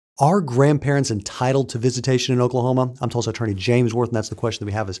Are grandparents entitled to visitation in Oklahoma? I'm Tulsa attorney James Worth, and that's the question that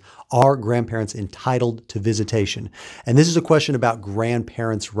we have is, are grandparents entitled to visitation? And this is a question about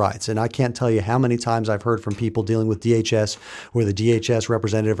grandparents' rights. And I can't tell you how many times I've heard from people dealing with DHS where the DHS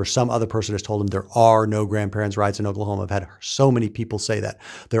representative or some other person has told them there are no grandparents' rights in Oklahoma. I've had so many people say that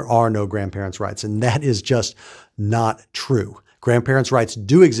there are no grandparents' rights, and that is just not true. Grandparents' rights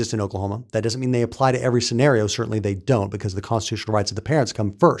do exist in Oklahoma. That doesn't mean they apply to every scenario. Certainly they don't, because the constitutional rights of the parents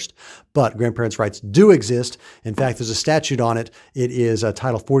come first. But grandparents' rights do exist. In fact, there's a statute on it. It is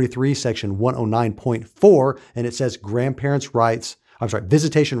Title 43, Section 109.4, and it says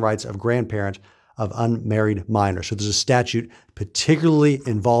visitation rights of grandparent of unmarried minors. So there's a statute particularly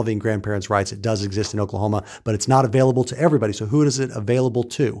involving grandparents' rights. It does exist in Oklahoma, but it's not available to everybody. So who is it available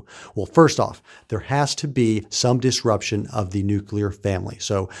to? Well, first off, there has to be some disruption of the nuclear family.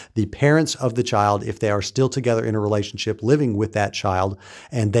 So the parents of the child, if they are still together in a relationship, living with that child,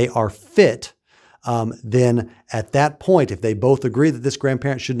 and they are fit, then at that point, if they both agree that this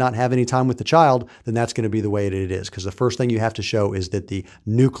grandparent should not have any time with the child, then that's going to be the way it is. Because the first thing you have to show is that the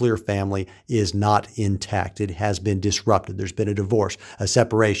nuclear family is not intact. It has been disrupted. There's been a divorce, a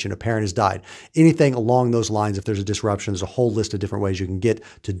separation, a parent has died. Anything along those lines, if there's a disruption, there's a whole list of different ways you can get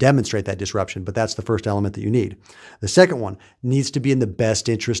to demonstrate that disruption, but that's the first element that you need. The second one needs to be in the best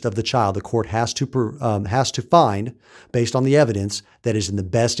interest of the child. The court has to find, based on the evidence, that is in the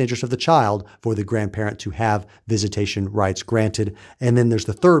best interest of the child for the grandparent to have visitation rights granted. And then there's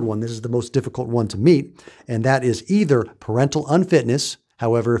the third one. This is the most difficult one to meet, and that is either parental unfitness.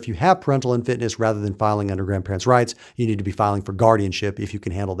 However, if you have parental unfitness, rather than filing under grandparents' rights, you need to be filing for guardianship if you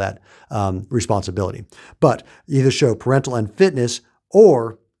can handle that responsibility. But either show parental unfitness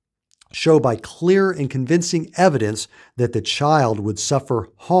or show by clear and convincing evidence that the child would suffer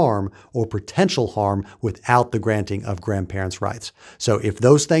harm or potential harm without the granting of grandparents' rights. So if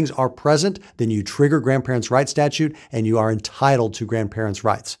those things are present, then you trigger grandparents' rights statute and you are entitled to grandparents'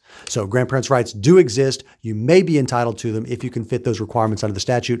 rights. So grandparents' rights do exist. You may be entitled to them if you can fit those requirements under the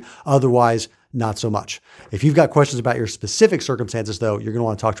statute. Otherwise, not so much. If you've got questions about your specific circumstances, though, you're going to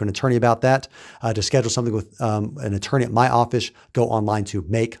want to talk to an attorney about that. To schedule something with an attorney at my office, go online to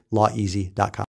makelaweasy.com.